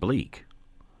pretty bleak.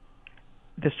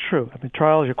 That's true. I mean,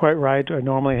 trials, you're quite right, are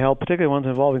normally held, particularly ones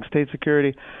involving state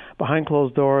security, behind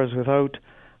closed doors, without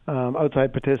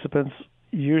outside participants,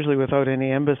 usually without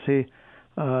any embassy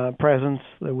presence.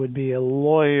 There would be a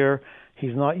lawyer.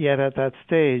 He's not yet at that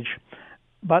stage.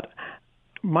 But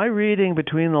my reading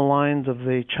between the lines of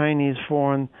the Chinese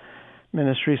Foreign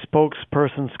Ministry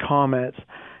spokesperson's comments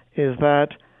is that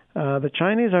the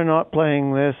Chinese are not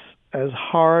playing this as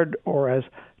hard or as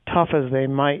tough as they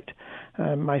might.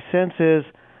 My sense is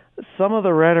some of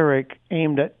the rhetoric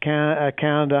aimed at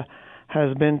Canada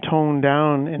has been toned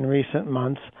down in recent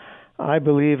months. I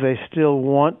believe they still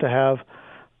want to have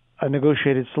a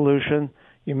negotiated solution.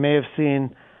 You may have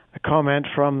seen a comment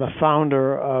from the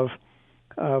founder of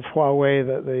Huawei,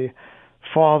 the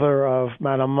father of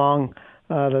Madame Meng,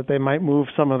 that they might move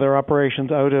some of their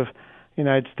operations out of the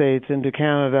United States into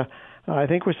Canada. I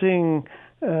think we're seeing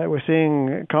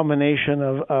a combination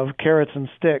of carrots and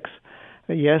sticks.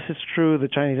 Yes, it's true the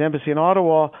Chinese embassy in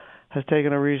Ottawa has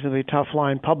taken a reasonably tough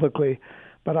line publicly,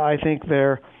 but I think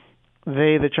the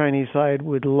Chinese side,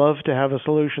 would love to have a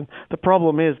solution. The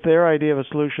problem is their idea of a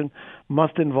solution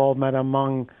must involve Madame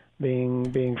Meng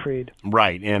being freed.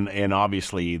 Right, and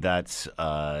obviously that's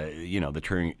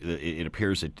it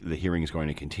appears that the hearing is going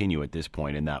to continue at this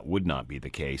point, and that would not be the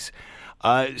case.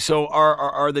 So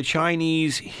are the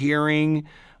Chinese hearing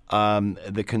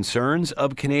the concerns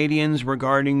of Canadians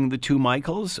regarding the two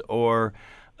Michaels, or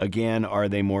again are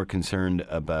they more concerned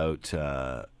about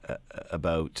the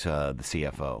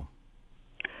CFO?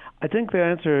 I think the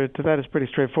answer to that is pretty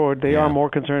straightforward. They are more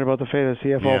concerned about the fate of the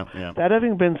CFO. Yeah. That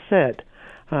having been said,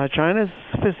 China's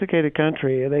a sophisticated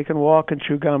country. They can walk and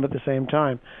chew gum at the same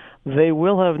time. They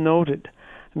will have noted,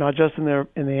 not just in the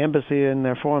embassy and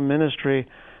their foreign ministry,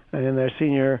 and in their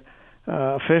senior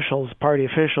party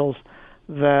officials,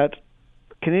 that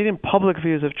Canadian public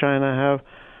views of China have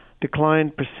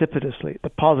declined precipitously, the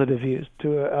positive views,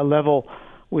 to a level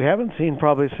we haven't seen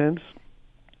probably since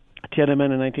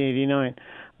Tiananmen in 1989.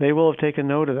 They will have taken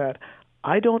note of that.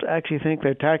 I don't actually think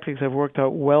their tactics have worked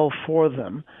out well for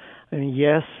them. I mean,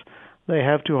 yes, they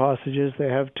have 2 hostages, they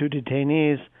have 2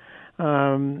 detainees,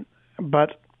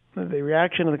 but the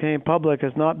reaction of the Canadian public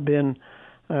has not been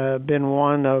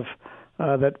one of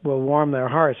that will warm their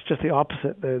hearts. Just the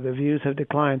opposite. The views have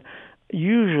declined.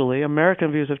 Usually,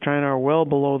 American views of China are well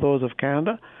below those of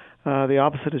Canada. The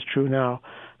opposite is true now.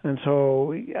 And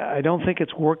so I don't think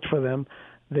it's worked for them.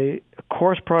 They, of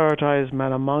course, prioritize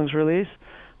Madame Meng's release,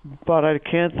 but I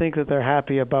can't think that they're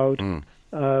happy about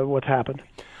what's happened.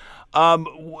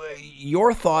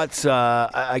 Your thoughts,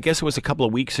 I guess it was a couple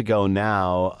of weeks ago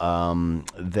now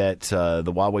that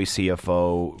the Huawei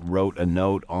CFO wrote a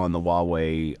note on the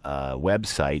Huawei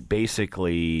website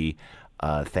basically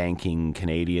thanking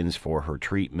Canadians for her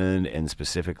treatment and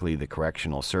specifically the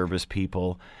correctional service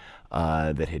people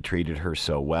that had treated her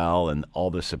so well and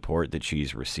all the support that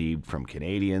she's received from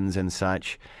Canadians and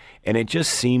such. And it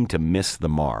just seemed to miss the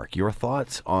mark. Your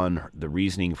thoughts on the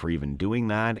reasoning for even doing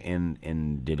that,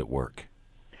 and did it work?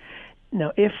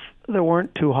 Now, if there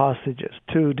weren't 2 hostages,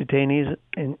 2 detainees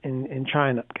in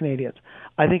China, Canadians,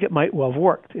 I think it might well have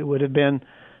worked. It would have been,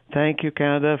 thank you,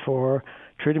 Canada, for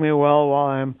treating me well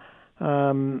while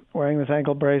I'm wearing this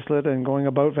ankle bracelet and going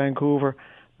about Vancouver.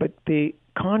 But the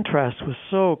contrast was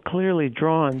so clearly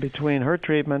drawn between her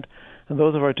treatment and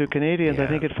those of our 2 Canadians. I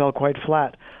think it fell quite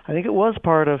flat. I think it was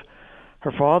part of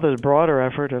her father's broader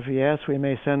effort of, yes, we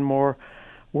may send more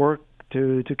work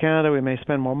to Canada, we may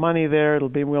spend more money there,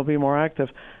 we'll be more active.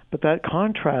 But that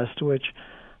contrast, which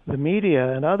the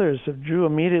media and others have drew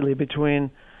immediately between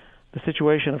the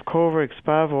situation of Kovarik,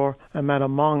 Spavor, and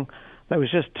Madame Meng, that was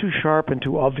just too sharp and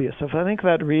too obvious. So I think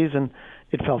that reason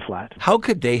it fell flat. How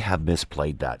could they have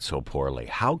misplayed that so poorly?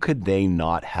 How could they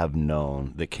not have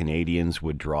known that Canadians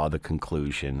would draw the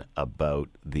conclusion about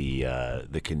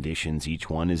the conditions each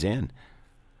one is in?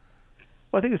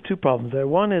 Well, I think there's 2 problems there.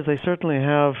 One is they certainly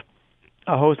have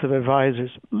a host of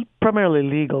advisors, primarily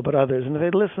legal, but others. And if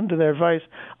they'd listened to their advice,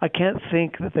 I can't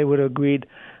think that they would have agreed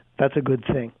that's a good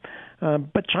thing.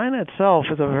 But China itself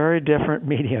is a very different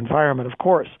media environment, of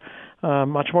course,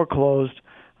 much more closed,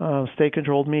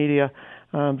 state-controlled media.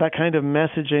 That kind of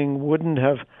messaging wouldn't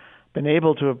have been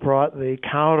able to have brought the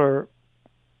counter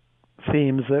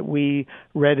themes that we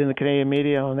read in the Canadian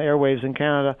media on the airwaves in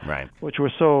Canada, which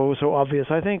were so obvious.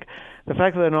 I think the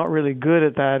fact that they're not really good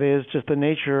at that is just the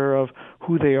nature of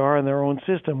who they are in their own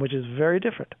system, which is very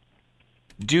different.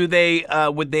 Do they?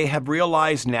 Would they have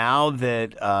realized now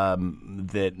that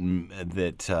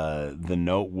the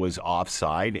note was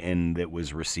offside and that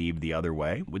was received the other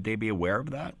way? Would they be aware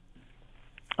of that?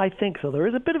 I think so. There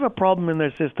is a bit of a problem in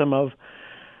their system of,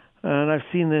 and I've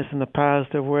seen this in the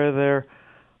past, of where their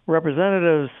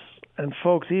representatives and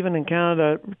folks, even in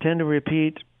Canada, tend to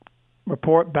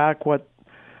report back what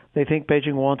they think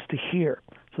Beijing wants to hear.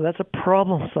 So that's a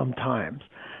problem sometimes.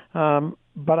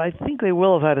 But I think they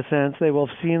will have had a sense. They will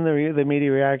have seen the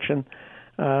media reaction.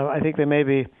 I think they may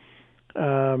be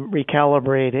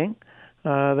recalibrating.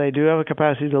 They do have a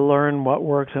capacity to learn what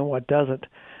works and what doesn't.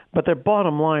 But their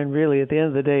bottom line, really, at the end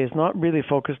of the day, is not really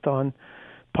focused on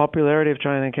popularity of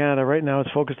China and Canada. Right now,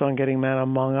 it's focused on getting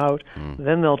Madame Meng out.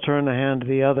 Then they'll turn the hand to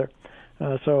the other.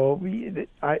 So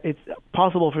it's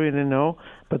possible for you to know,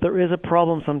 but there is a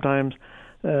problem sometimes.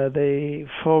 The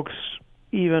folks,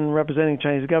 even representing the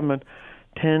Chinese government,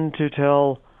 tend to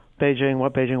tell Beijing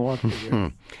what Beijing wants to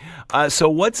hear. So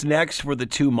what's next for the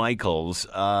 2 Michaels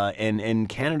and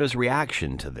Canada's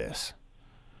reaction to this?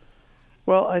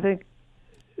 Well, I think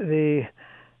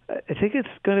it's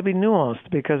going to be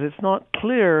nuanced because it's not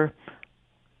clear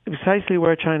precisely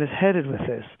where China's headed with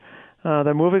this.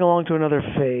 They're moving along to another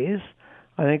phase.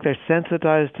 I think they're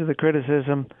sensitized to the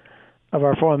criticism of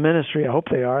our foreign ministry. I hope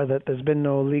they are, that there's been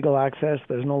no legal access,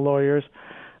 there's no lawyers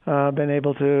been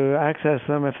able to access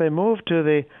them. If they move to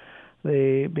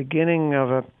the beginning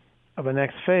of a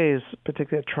next phase,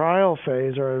 particularly a trial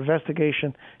phase or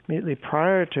investigation immediately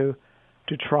prior to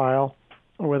trial,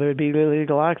 or whether it be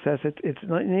legal access, it's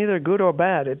neither good or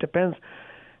bad. It depends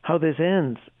how this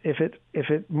ends. If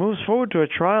it moves forward to a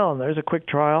trial and there's a quick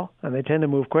trial and they tend to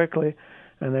move quickly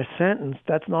and they're sentenced,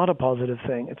 that's not a positive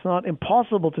thing. It's not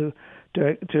impossible to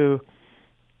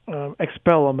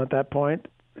expel them at that point.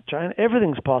 China,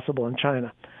 everything's possible in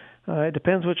China. It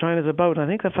depends what China's about. And I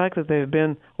think the fact that they've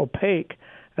been opaque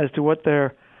as to what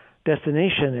their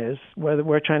destination is,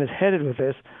 where China's headed with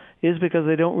this, is because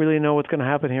they don't really know what's going to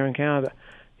happen here in Canada.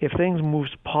 If things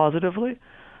moves positively,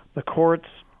 the courts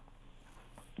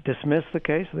dismiss the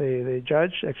case. The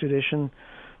extradition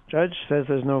judge says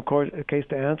there's no case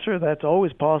to answer. That's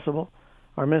always possible.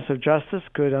 Our Minister of Justice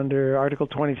could, under Article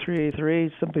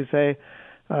 23A3, simply say,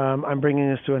 I'm bringing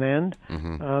this to an end.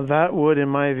 That would, in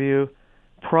my view,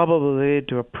 probably lead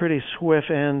to a pretty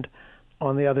swift end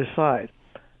on the other side.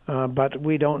 But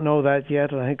we don't know that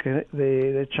yet. I think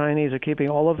the Chinese are keeping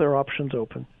all of their options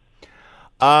open.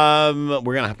 We're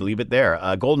going to have to leave it there.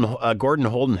 Gordon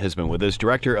Holden has been with us,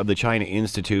 director of the China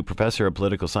Institute, professor of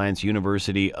political science,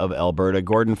 University of Alberta.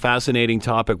 Gordon, fascinating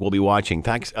topic. We'll be watching.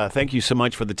 Thanks. Thank you so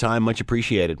much for the time. Much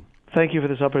appreciated. Thank you for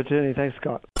this opportunity. Thanks,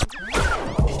 Scott.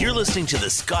 You're listening to the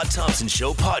Scott Thompson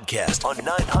Show podcast on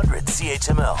 900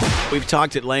 CHML. We've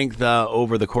talked at length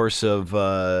over the course of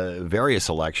various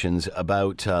elections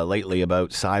lately about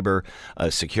cyber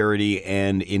security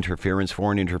and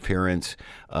foreign interference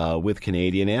with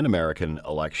Canadian and American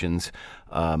elections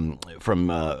from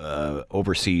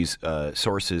overseas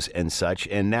sources and such.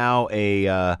 And now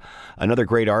another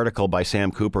great article by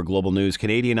Sam Cooper, Global News.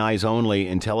 Canadian Eyes Only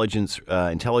intelligence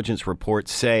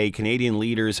reports say Canadian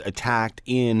leaders attacked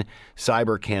in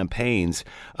cyber campaigns.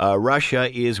 Russia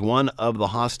is one of the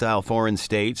hostile foreign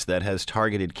states that has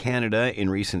targeted Canada in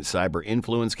recent cyber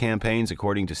influence campaigns,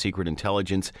 according to secret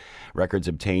intelligence records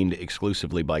obtained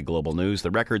exclusively by Global News.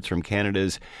 The records from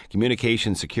Canada's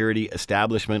Communication Security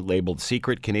Establishment, labeled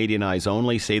secret, Canadian Eyes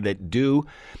Only, say that due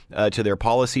to their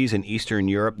policies in Eastern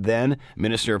Europe, then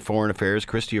Minister of Foreign Affairs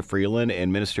Chrystia Freeland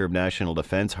and Minister of National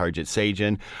Defense Harjit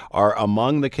Sajjan are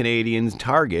among the Canadian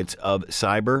targets of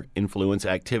cyber influence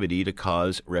activity to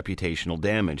cause reputational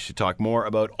damage. To talk more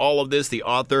about all of this, the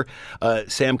author,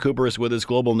 Sam Cooper, is with us,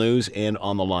 Global News, and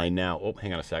on the line now. Oh,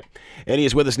 hang on a sec. And he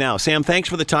is with us now. Sam, thanks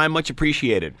for the time. Much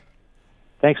appreciated.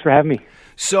 Thanks for having me.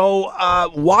 So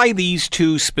why these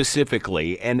two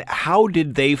specifically, and how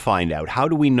did they find out? How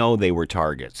do we know they were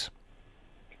targets?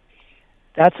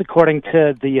 That's according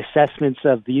to the assessments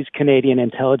of these Canadian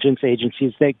intelligence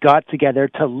agencies that got together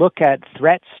to look at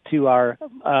threats to our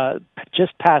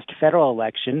just past federal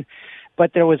election.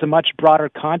 But there was a much broader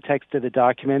context to the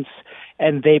documents,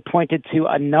 and they pointed to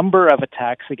a number of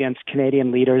attacks against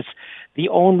Canadian leaders. The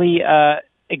only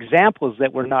examples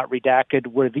that were not redacted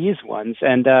were these ones.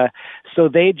 And so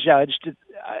they judged,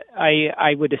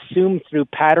 I would assume through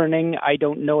patterning, I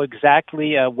don't know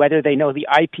exactly whether they know the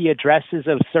IP addresses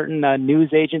of certain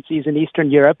news agencies in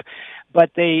Eastern Europe,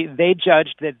 but they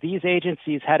judged that these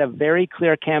agencies had a very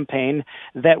clear campaign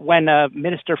that when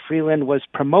Minister Freeland was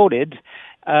promoted,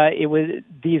 it was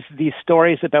these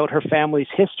stories about her family's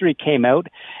history came out,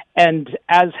 and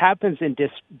as happens in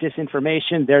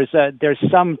disinformation,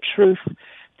 there's some truth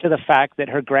to the fact that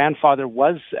her grandfather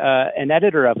was an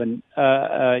editor of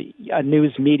a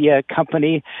news media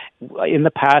company in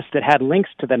the past that had links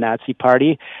to the Nazi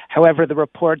Party. However, the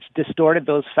reports distorted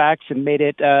those facts and made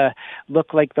it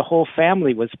look like the whole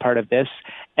family was part of this.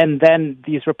 And then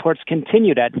these reports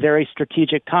continued at very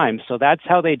strategic times. So that's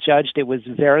how they judged it was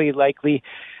very likely,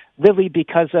 really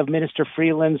because of Minister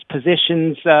Freeland's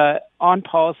positions on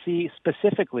policy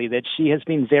specifically, that she has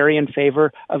been very in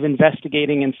favor of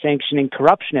investigating and sanctioning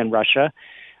corruption in Russia.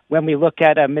 When we look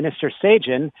at Minister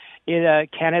Sajjan,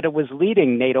 Canada was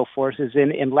leading NATO forces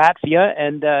in Latvia,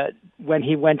 and when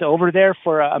he went over there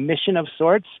for a mission of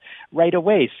sorts, right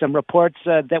away, some reports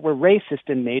that were racist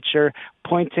in nature,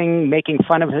 making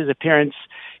fun of his appearance,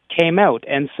 came out.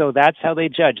 And so that's how they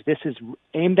judge. This is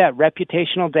aimed at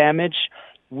reputational damage.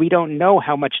 We don't know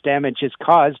how much damage is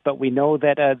caused, but we know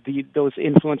that those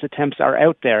influence attempts are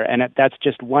out there, and that's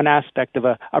just one aspect of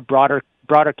a broader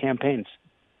campaigns.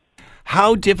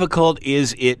 How difficult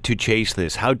is it to chase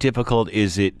this? How difficult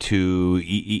is it to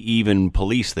even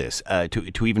police this,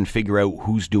 to even figure out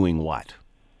who's doing what?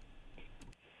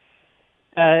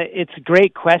 It's a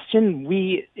great question.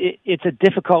 It's a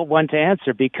difficult one to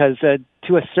answer because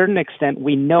to a certain extent,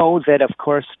 we know that, of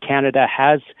course, Canada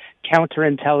has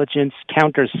counterintelligence,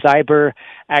 counter-cyber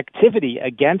activity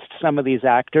against some of these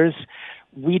actors.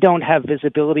 We don't have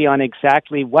visibility on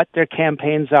exactly what their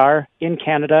campaigns are in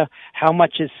Canada, how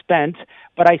much is spent,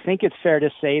 but I think it's fair to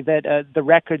say that the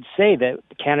records say that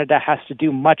Canada has to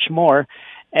do much more.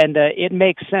 And it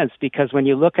makes sense because when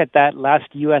you look at that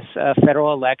last U.S.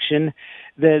 Federal election,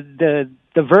 the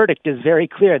verdict is very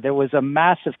clear. There was a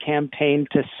massive campaign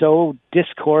to sow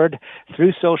discord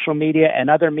through social media and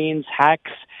other means,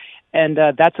 hacks, And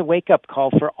that's a wake-up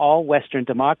call for all Western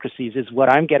democracies, is what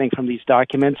I'm getting from these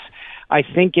documents. I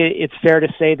think it's fair to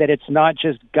say that it's not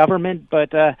just government, but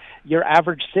your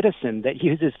average citizen that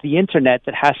uses the Internet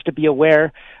that has to be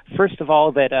aware, first of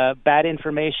all, that bad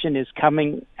information is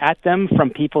coming at them from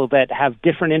people that have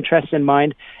different interests in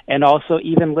mind, and also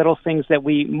even little things that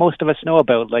most of us know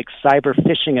about, like cyber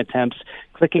phishing attempts.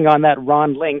 Clicking on that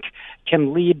wrong link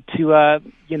can lead to,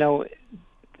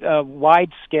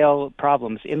 wide-scale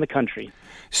problems in the country.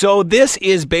 So this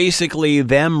is basically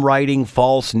them writing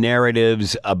false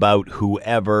narratives about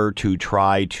whoever to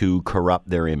try to corrupt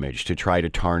their image, to try to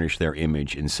tarnish their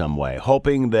image in some way,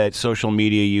 hoping that social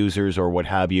media users or what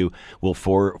have you will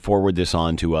forward this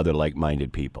on to other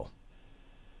like-minded people.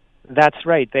 That's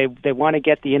right. They want to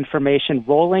get the information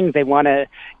rolling. They want to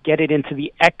get it into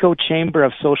the echo chamber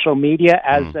of social media,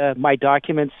 as my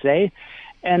documents say.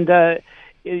 And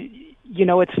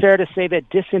it's fair to say that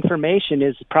disinformation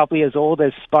is probably as old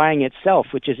as spying itself,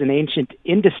 which is an ancient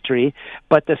industry.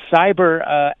 But the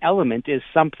cyber element is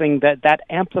something that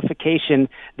amplification,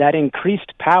 that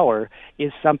increased power,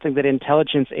 is something that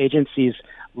intelligence agencies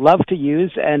love to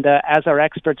use. And as our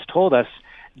experts told us,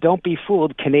 don't be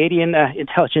fooled. Canadian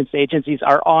intelligence agencies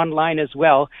are online as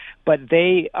well, but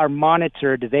they are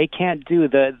monitored. They can't do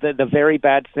the very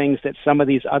bad things that some of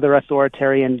these other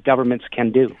authoritarian governments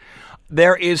can do.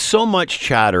 There is so much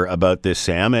chatter about this,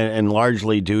 Sam, and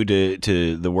largely due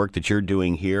to the work that you're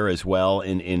doing here as well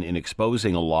in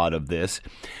exposing a lot of this.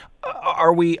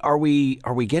 Are we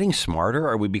getting smarter?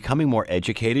 Are we becoming more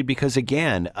educated? Because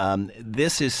again,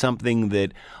 this is something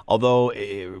that, although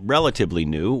relatively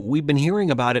new, we've been hearing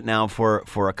about it now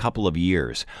for a couple of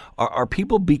years. Are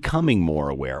people becoming more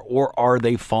aware, or are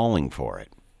they falling for it?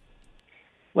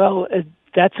 Well,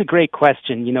 that's a great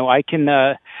question.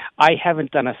 I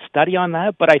haven't done a study on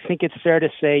that, but I think it's fair to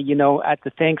say, at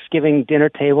the Thanksgiving dinner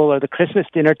table or the Christmas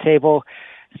dinner table,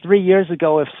 3 years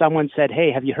ago, if someone said, "Hey,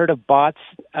 have you heard of bots?"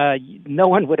 No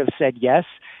one would have said yes.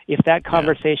 If that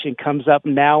conversation comes up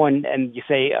now and you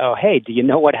say, "Oh, hey, do you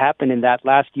know what happened in that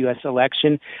last U.S.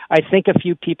 election?" I think a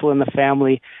few people in the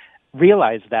family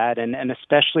realize that, and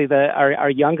especially our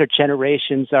younger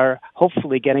generations are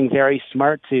hopefully getting very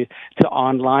smart to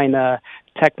online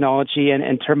technology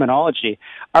and terminology.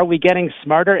 Are we getting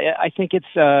smarter? I think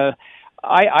it's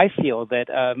I feel that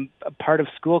a part of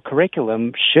school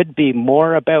curriculum should be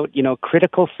more about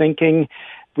critical thinking.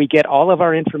 We get all of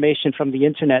our information from the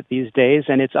Internet these days,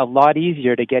 and it's a lot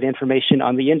easier to get information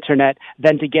on the Internet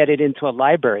than to get it into a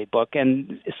library book.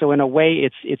 And so in a way,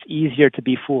 it's easier to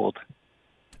be fooled.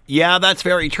 Yeah, that's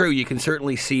very true. You can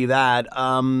certainly see that.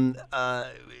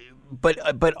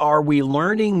 But are we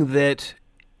learning that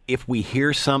if we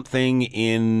hear something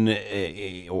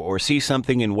or see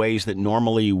something in ways that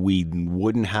normally we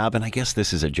wouldn't have, and I guess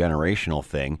this is a generational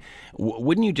thing,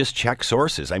 wouldn't you just check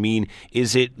sources? I mean,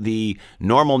 is it the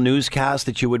normal newscast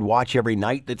that you would watch every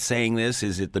night that's saying this?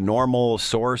 Is it the normal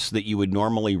source that you would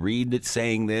normally read that's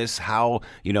saying this? How,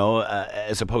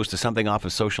 as opposed to something off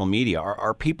of social media?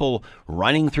 Are people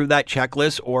running through that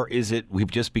checklist, or is it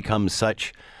we've just become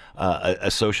such a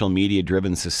social media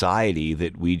driven society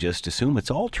that we just assume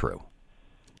it's all true?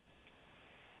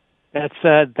 That's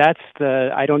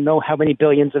I don't know how many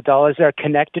billions of dollars are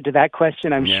connected to that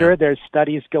question. I'm sure there's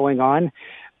studies going on,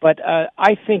 but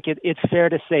I think it's fair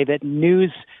to say that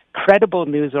credible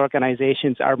news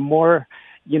organizations are more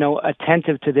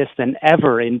attentive to this than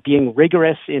ever, in being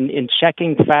rigorous in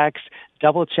checking facts,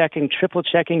 double checking, triple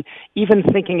checking, even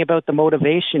thinking about the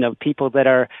motivation of people that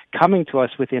are coming to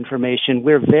us with information.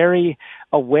 We're very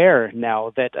aware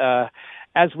now that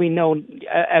as we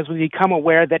become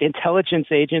aware that intelligence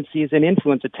agencies and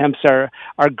influence attempts are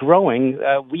growing,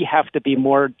 we have to be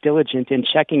more diligent in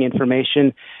checking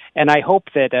information. And I hope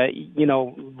that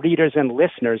readers and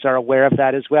listeners are aware of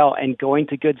that as well, and going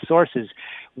to good sources.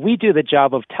 We do the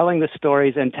job of telling the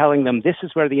stories and telling them this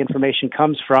is where the information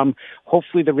comes from.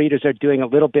 Hopefully the readers are doing a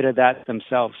little bit of that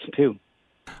themselves too.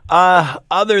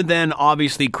 Other than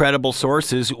obviously credible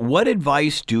sources, what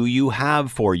advice do you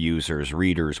have for users,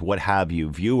 readers, what have you,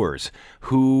 viewers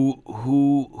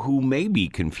who may be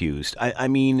confused? I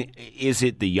mean, is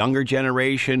it the younger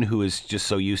generation who is just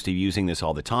so used to using this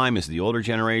all the time? Is it the older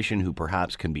generation who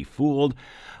perhaps can be fooled?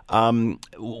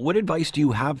 What advice do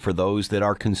you have for those that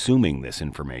are consuming this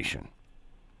information?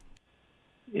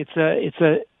 It's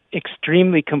a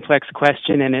extremely complex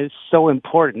question, and it's so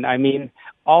important. I mean,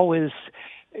 always,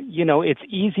 it's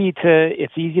easy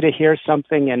to hear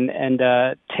something and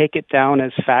take it down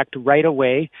as fact right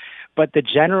away. But the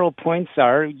general points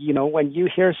are, when you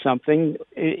hear something,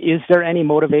 is there any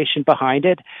motivation behind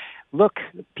it? look,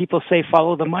 people say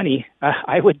follow the money.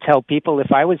 I would tell people,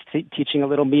 if I was teaching a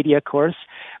little media course,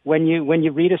 when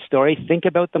you read a story, think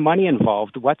about the money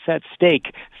involved. What's at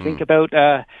stake? Think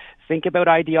about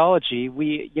ideology.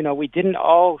 We didn't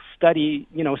all study,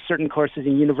 certain courses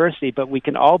in university, but we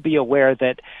can all be aware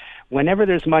that whenever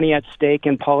there's money at stake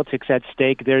and politics at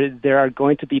stake, there are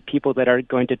going to be people that are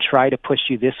going to try to push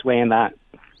you this way and that.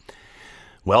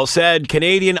 Well said.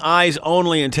 Canadian Eyes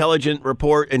Only intelligence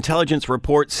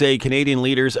reports say Canadian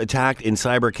leaders attacked in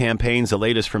cyber campaigns. The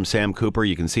latest from Sam Cooper.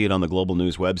 You can see it on the Global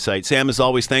News website. Sam, as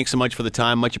always, thanks so much for the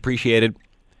time. Much appreciated.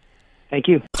 Thank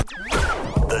you.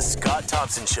 The Scott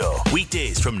Thompson Show,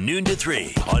 weekdays from noon to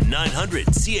 3 on 900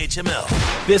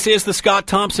 CHML. This is the Scott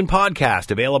Thompson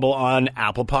Podcast, available on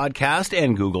Apple Podcast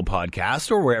and Google Podcast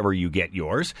or wherever you get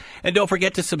yours. And don't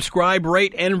forget to subscribe,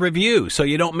 rate, and review so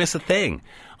you don't miss a thing.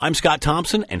 I'm Scott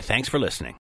Thompson, and thanks for listening.